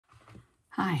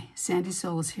Hi, Sandy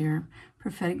Solis here,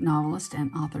 prophetic novelist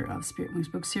and author of Spirit Wings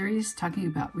book series, talking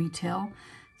about retail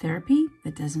therapy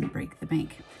that doesn't break the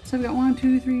bank. So I've got 1,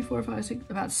 2, 3, 4, 5, 6,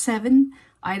 about 7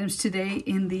 items today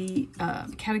in the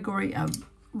category of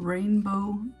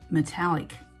rainbow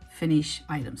metallic finish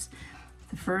items.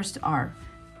 The first are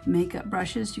makeup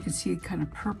brushes. You can see kind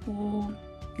of purple,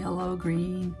 yellow,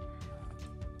 green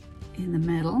in the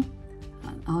middle.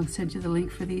 I'll send you the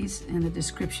link for these in the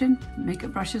description.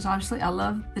 Makeup brushes, obviously. I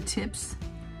love the tips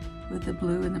with the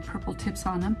blue and the purple tips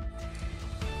on them.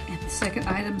 And the second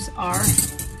items are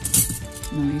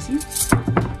noisy.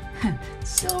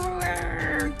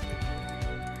 Silverware.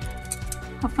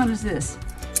 How fun is this?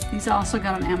 These I also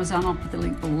got on Amazon. I'll put the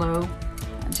link below.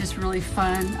 Just really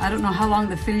fun. I don't know how long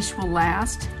the finish will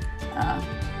last,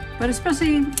 but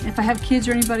especially if I have kids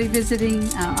or anybody visiting,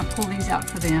 I'll pull these out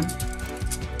for them.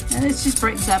 And it just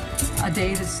brightens up a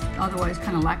day that's otherwise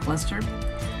kind of lackluster.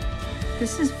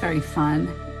 This is very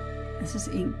fun. This is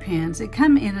ink pens. They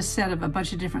come in a set of a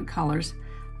bunch of different colors,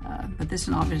 but this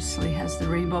one obviously has the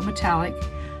rainbow metallic.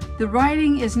 The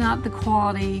writing is not the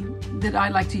quality that I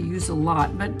like to use a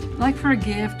lot, but like for a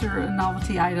gift or a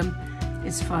novelty item,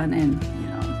 it's fun. And you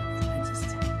know, I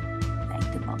just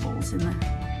like the bubbles and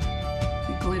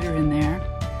the glitter in there.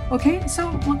 Okay, so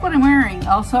look what I'm wearing.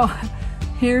 Also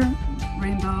here,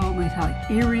 rainbow metallic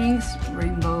earrings,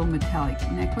 rainbow metallic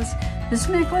necklace. This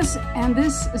necklace and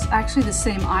this is actually the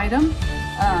same item.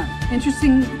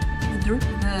 Interesting,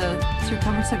 the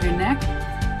circumference of your neck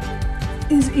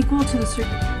is equal to the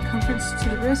circumference to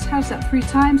the wrist. How's that? 3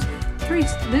 times?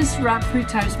 This wrap 3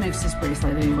 times makes this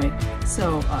bracelet anyway.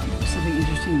 So something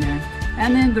interesting there.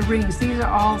 And then the rings. These are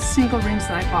all single rings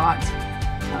that I bought.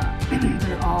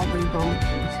 They're all rainbow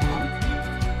metallic.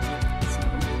 So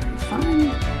very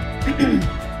fun.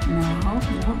 Now,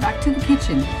 we'll go back to the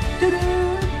kitchen. Isn't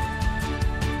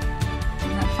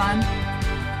that fun?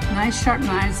 Nice sharp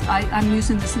knives. I'm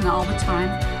using this one all the time.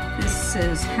 This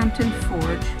says Hampton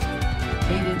Forge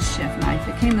 8-inch chef knife.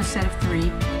 It came in a set of 3.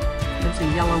 There's a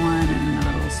yellow one and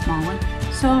another little small one.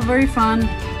 So very fun.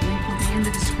 Link will be in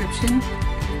the description.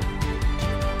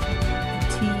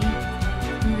 Tea.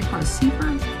 What do they call it? Seeper?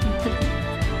 You put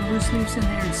the loose leaves in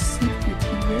there and seep your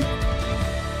tea with.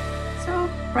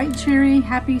 Bright cherry,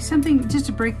 happy, something just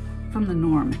to break from the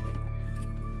norm.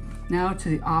 Now to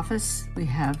the office, we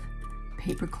have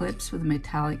paper clips with a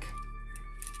metallic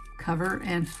cover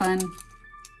and fun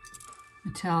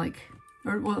metallic,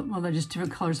 or well, they're just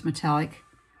different colors metallic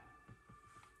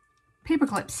paper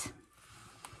clips.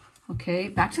 Okay,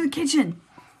 back to the kitchen.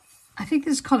 I think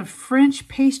this is called a French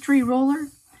pastry roller.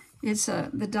 It's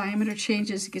the diameter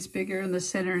changes, it gets bigger in the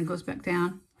center and goes back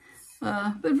down.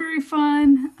 But very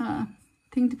fun.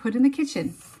 Thing to put in the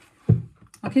kitchen.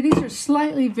 Okay, these are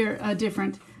slightly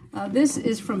different. This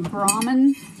is from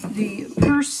Brahman, the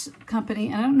purse company,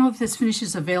 and I don't know if this finish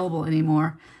is available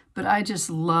anymore, but I just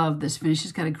love this finish.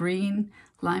 It's got a green,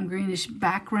 lime greenish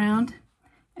background,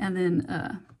 and then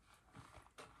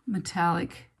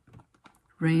metallic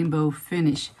rainbow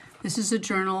finish. This is a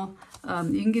journal.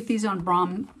 You can get these on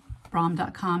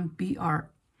Brahm.com, BRAHMIN.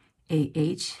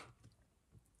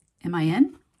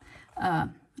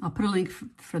 I'll put a link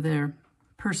for their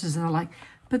purses that I like.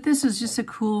 But this is just a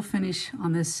cool finish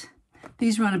on this.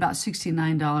 These run about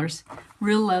 $69.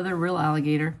 Real leather, real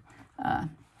alligator.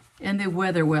 And they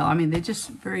weather well. I mean, they're just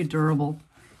very durable.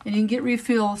 And you can get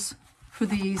refills for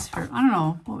these for, I don't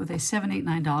know, what were they, $7, $8,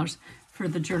 $9 for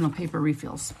the journal paper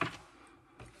refills.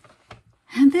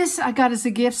 And this I got as a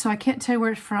gift, so I can't tell you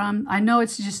where it's from. I know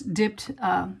it's just dipped,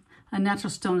 a natural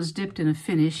stone is dipped in a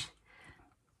finish.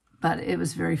 But it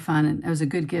was very fun, and it was a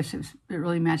good gift. It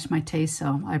really matched my taste,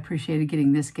 so I appreciated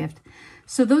getting this gift.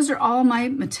 So those are all my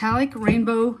metallic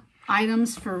rainbow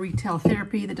items for retail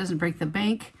therapy that doesn't break the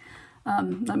bank.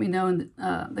 Let me know in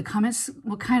the comments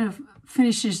what kind of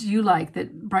finishes you like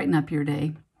that brighten up your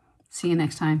day. See you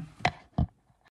next time.